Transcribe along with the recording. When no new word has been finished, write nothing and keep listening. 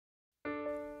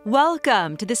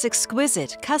Welcome to this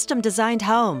exquisite, custom-designed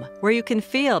home where you can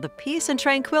feel the peace and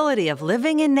tranquility of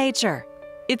living in nature.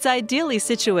 It's ideally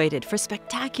situated for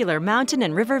spectacular mountain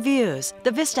and river views,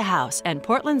 the Vista House, and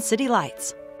Portland city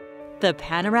lights. The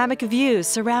panoramic views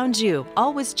surround you,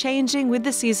 always changing with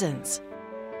the seasons.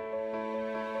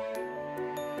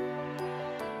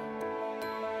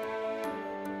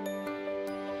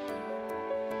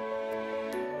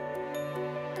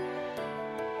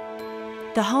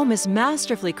 The home is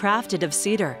masterfully crafted of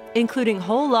cedar, including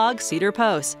whole log cedar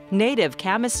posts, native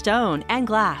Camas stone, and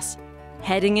glass.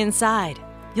 Heading inside,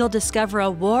 you'll discover a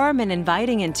warm and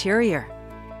inviting interior.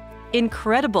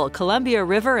 Incredible Columbia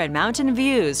River and mountain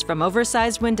views from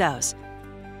oversized windows.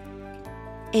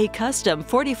 A custom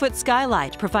 40-foot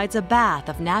skylight provides a bath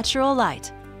of natural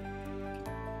light.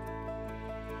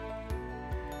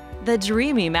 The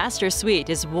dreamy master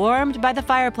suite is warmed by the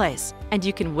fireplace, and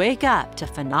you can wake up to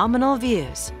phenomenal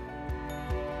views.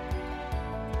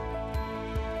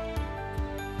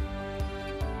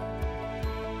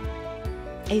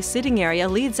 A sitting area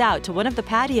leads out to one of the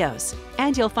patios,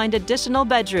 and you'll find additional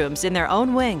bedrooms in their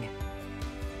own wing.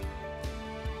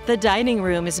 The dining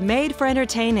room is made for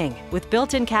entertaining with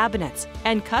built-in cabinets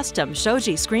and custom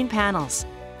shoji screen panels.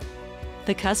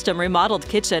 The custom remodeled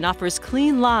kitchen offers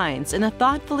clean lines in a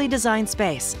thoughtfully designed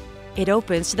space. It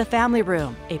opens to the family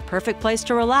room, a perfect place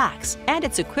to relax, and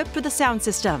it's equipped with a sound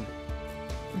system.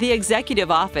 The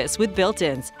executive office with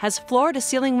built-ins has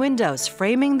floor-to-ceiling windows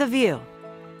framing the view.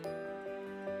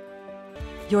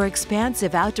 Your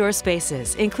expansive outdoor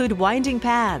spaces include winding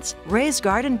paths, raised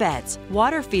garden beds,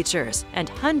 water features, and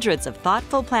hundreds of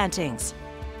thoughtful plantings.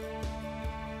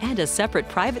 And a separate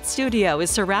private studio is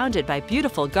surrounded by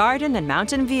beautiful garden and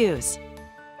mountain views.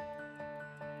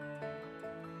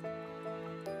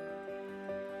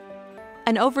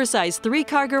 An oversized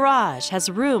 3-car garage has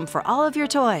room for all of your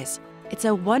toys. It's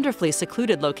a wonderfully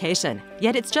secluded location,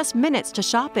 yet it's just minutes to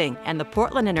shopping and the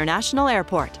Portland International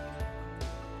Airport.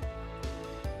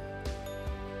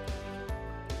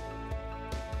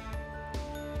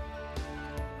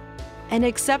 An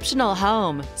exceptional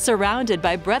home, surrounded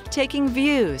by breathtaking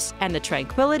views and the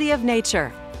tranquility of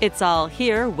nature. It's all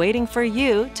here waiting for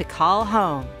you to call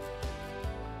home.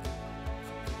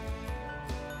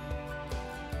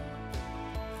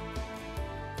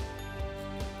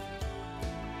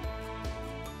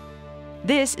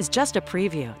 This is just a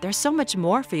preview. There's so much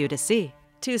more for you to see.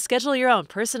 To schedule your own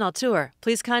personal tour,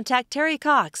 please contact Terrie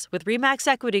Cox with RE/MAX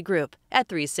Equity Group at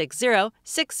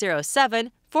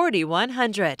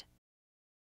 360-607-4100.